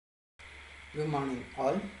Good morning,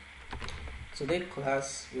 all. Today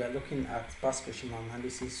class we are looking at past question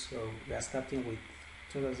analysis. So we are starting with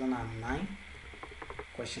 2009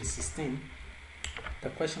 question 16. The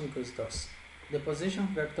question goes thus: the position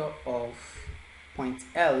vector of point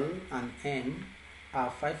L and M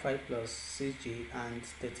are 5i plus 6j and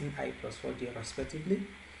 13i plus 4j respectively.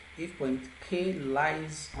 If point K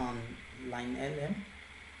lies on line LM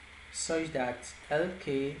such that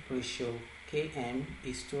LK ratio Km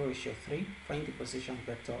is 2/3, find the position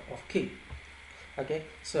vector of K. Okay,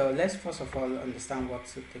 so let's first of all understand what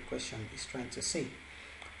the question is trying to say.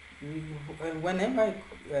 Whenever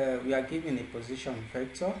we are given a position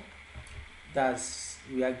vector,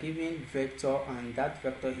 we are given vector, and that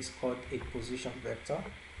vector is called a position vector.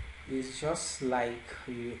 It's just like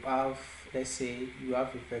you have, let's say you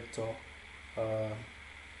have a vector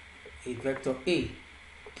A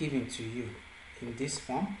given to you in this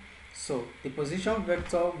form. So the position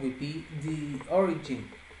vector will be the origin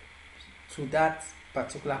to that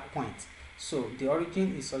particular point. So the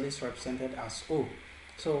origin is always represented as O.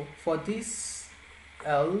 So for this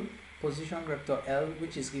L, position vector L,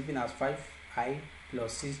 which is given as 5i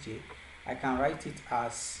plus 6j, I can write it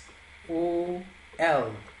as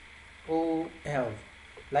OL.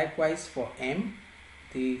 Likewise for M,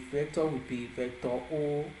 the vector will be vector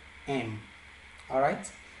OM.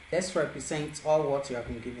 Alright, let's represent all what you have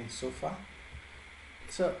been given so far.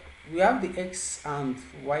 So we have the x and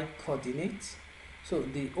y coordinates. So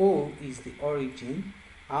the O is the origin,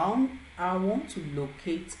 and I want to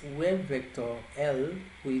locate where vector L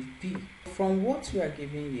will be. From what we are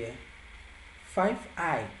given here,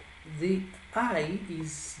 5i, the I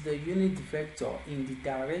is the unit vector in the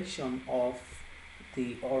direction of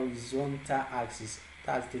the horizontal axis.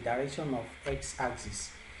 That's the direction of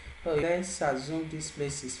x-axis. So let's assume this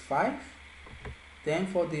place is 5. Then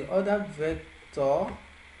for the other vector,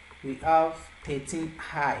 we have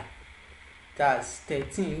 13i. That's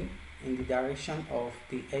 13 in the direction of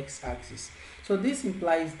the x-axis. So this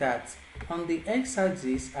implies that on the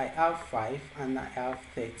x-axis, I have 5 and I have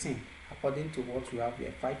 13, according to what we have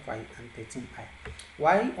here, 5i and 13i.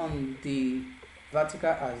 While on the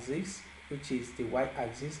vertical axis, which is the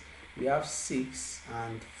y-axis, we have 6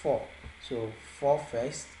 and 4. So 4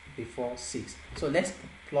 first before 6. So let's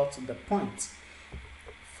plot the points.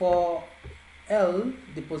 For L,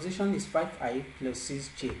 the position is 5i plus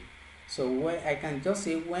 6j. So where I can just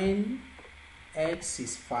say when x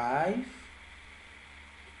is 5,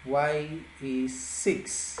 y is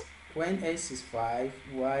 6. When x is 5,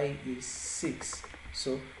 y is 6.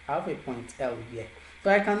 So I have a point L here. So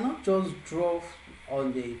I cannot just draw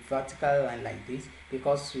on the vertical line like this,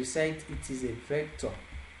 because we said it is a vector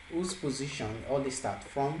whose position always starts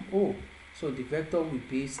from O. So the vector will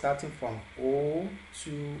be starting from O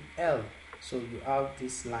to L. So you have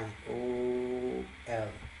this line OL.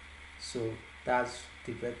 So that's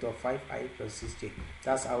the vector 5i plus 6j.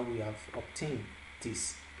 That's how we have obtained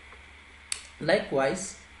this.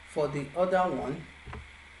 Likewise, for the other one,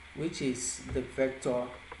 which is the vector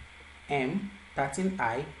M,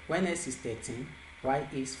 13i, when s is 13, y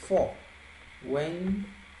is 4. When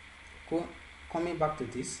coming back to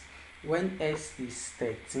this, when s is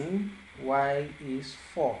 13, y is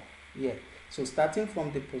 4. Yeah. So starting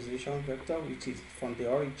from the position vector, which is from the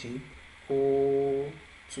origin O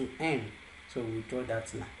to M, so we draw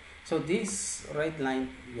that line. So this red line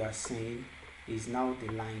you are seeing is now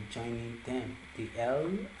the line joining them, the L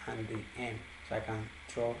and the M. So I can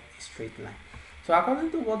draw a straight line. So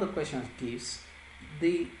according to what the question gives,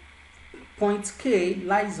 the point K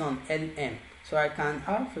lies on LM. So I can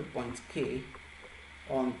have a point K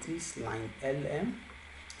on this line LM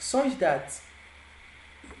such that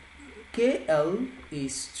KL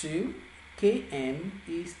is 2, KM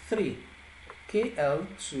is 3. KL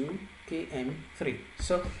 2, KM 3.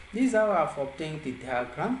 So this is how I've obtained the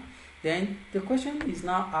diagram. Then the question is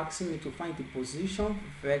now asking me to find the position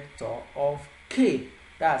vector of K.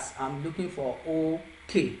 That's, I'm looking for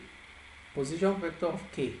OK. Position vector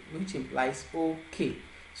of K, which implies OK.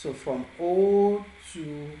 So from O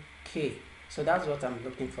to K. So that's what I'm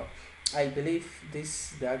looking for. I believe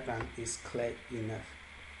this diagram is clear enough.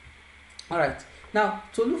 Alright, now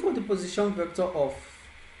to look for the position vector of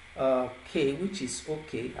K, which is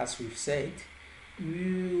OK, as we've said,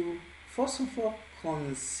 we'll first of all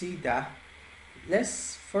consider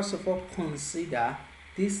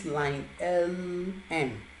this line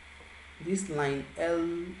LM. This line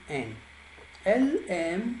LM.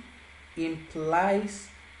 LM implies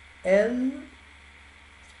L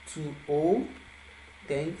to O,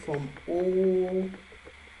 then from O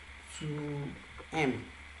to M.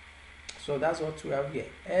 So that's what we have here.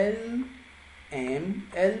 L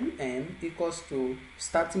LM equals to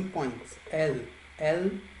starting point L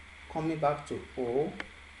coming back to O,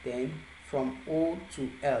 then from O to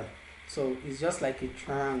L. So it's just like a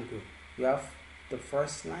triangle. You have the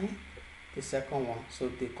first line, the second one. So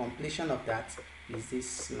the completion of that is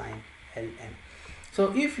this line LM.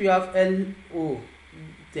 So if you have LO,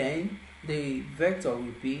 then the vector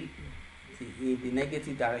will be in the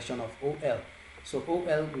negative direction of OL. So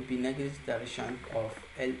OL will be negative direction of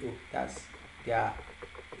LO. That's they are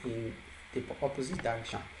in the opposite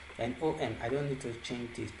direction. And OM, I don't need to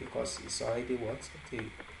change this because it's already what the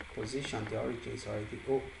position, the origin is already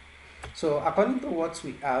O. So according to what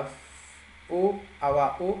we have,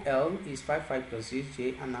 our OL is 55 plus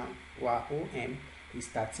 6j, and our OM is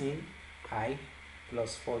 13i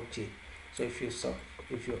plus 4j. So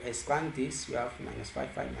if you expand this, you have minus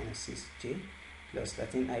 55 minus 6j plus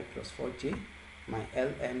 13i plus 4j. My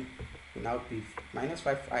LM will now be minus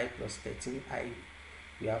 5i plus 13i,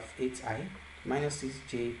 we have 8i, minus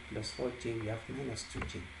 6j plus 4j, we have minus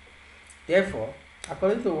 2j. Therefore,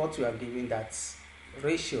 according to what we are given, that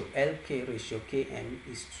ratio LK ratio KM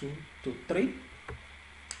is 2 to 3.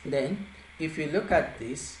 Then if you look at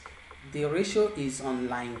this, the ratio is on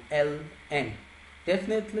line LM.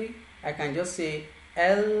 Definitely I can just say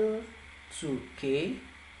L to K,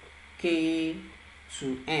 K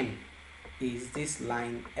to M is this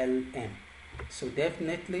line LM. So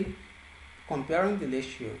definitely comparing the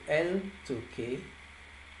ratio L to K,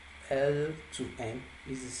 L to M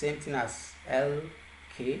is the same thing as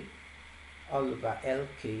LK all over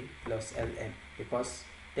LK plus LM, because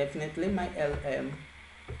definitely my LM,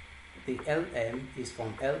 the LM is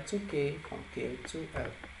from L to K, from K to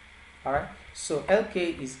L. Alright, so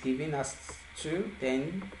LK is giving us 2,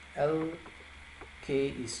 then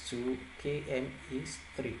LK is 2, KM is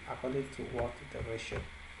 3, according to what the ratio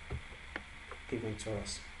given to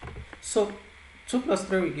us. So 2 plus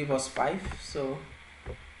 3 will give us 5, so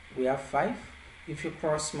we have 5. If you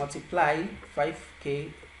cross multiply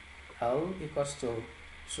 5KL equals to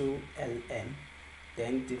 2LM,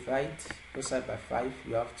 then divide both sides by 5,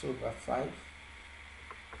 you have 2 over 5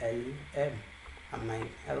 LM, and my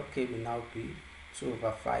LK will now be 2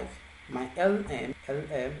 over 5. My LM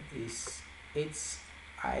is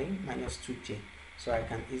 8i minus 2j, so I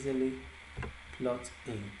can easily plot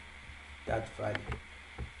in that value.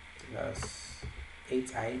 That's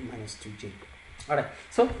 8i minus 2j. Alright,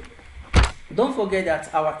 so don't forget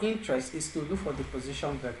that our interest is to look for the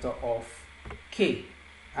position vector of K,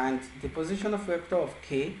 and the position of vector of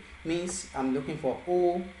K means I'm looking for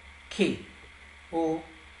OK.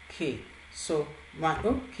 So my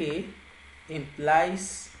OK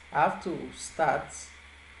implies I have to start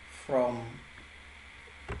from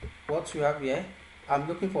what you have here. I'm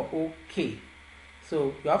looking for OK.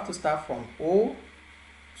 So you have to start from O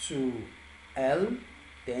to L,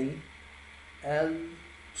 then L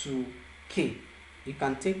to K. You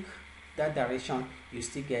can take that direction, you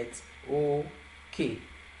still get OK.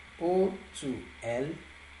 O to L,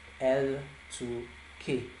 L to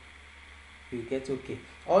K. You get OK.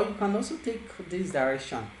 Or you can also take this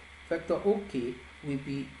direction. Vector OK will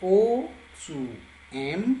be O to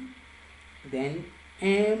M, then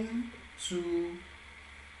M to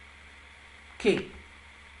K.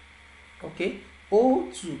 Okay,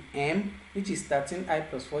 O to M, which is 13i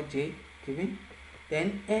plus 4j given,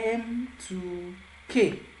 then M to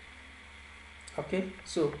K. Okay,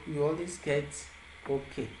 so you always get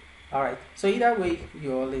OK. Alright, so either way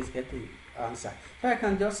you always get the answer. So I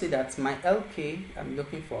can just say that my LK I'm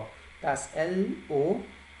looking for, that's LO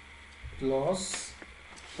plus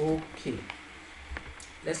OK.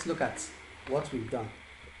 Let's look at what we've done.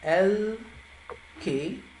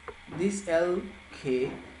 LK, this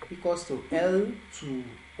LK equals to L to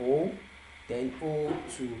O, then O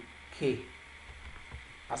to K.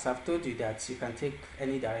 As I've told you that you can take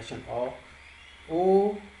any direction, or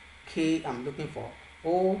OK I'm looking for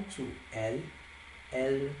O to L,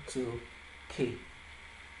 L to K,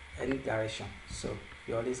 any direction. So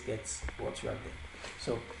you always get what you have there.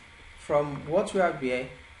 So from what we have here,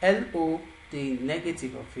 LO, the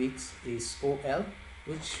negative of it is OL,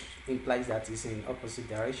 which implies that it's in opposite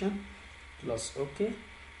direction, plus OK.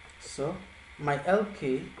 So my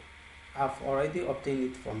LK, I've already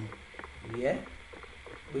obtained it from here,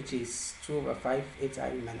 which is 2 over 5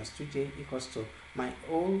 8i minus 2j equals to my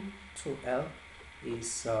O to L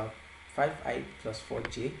is 5i plus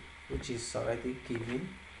 4j, which is already given.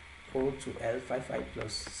 O to L 5i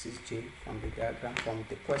plus 6j from the diagram, from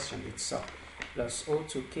the question itself, plus O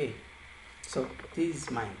to K. So this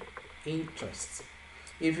is my interest.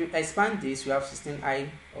 If you expand this, you have 16i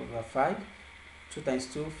over 5, 2 times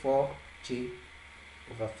 2, 4j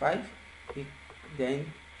over 5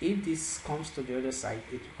 then if this comes to the other side,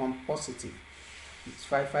 it becomes positive. It's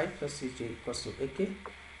 5 plus 6j equals to AK.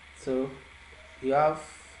 So you have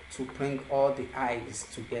to bring all the i's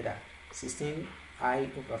together. 16i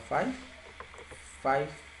over 5,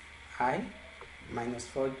 5i minus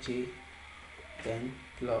 4j, then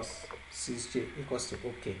plus 6j equals to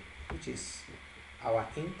OK, which is our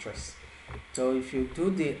interest. So if you do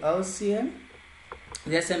the LCM,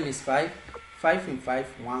 the LCM is 5 in 5,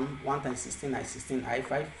 1 times 16i, 16i,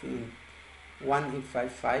 5 in 1 in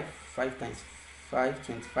 5, 5 times 5,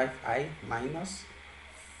 25i, minus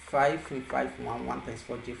 5 in 5, 1 times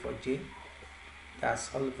 4j, 4j,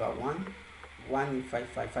 that's all over 1 in 5,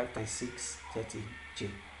 5 times 6, 30j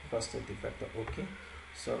equals to the vector OK.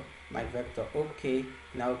 So my vector OK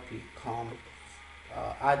now become,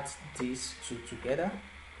 add these two together,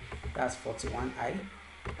 that's 41i,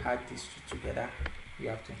 add these two together, you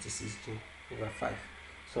have 26j over 5.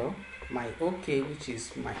 So my OK, which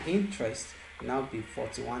is my interest, now be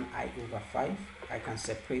 41i over 5. I can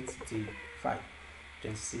separate the 5,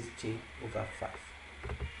 26j over 5.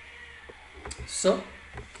 So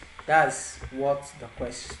that's what the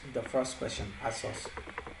first question asks us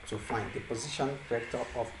to find, the position vector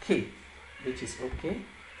of K, which is OK,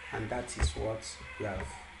 and that is what we have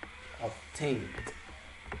obtained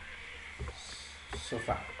so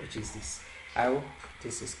far, which is this. I hope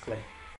this is clear.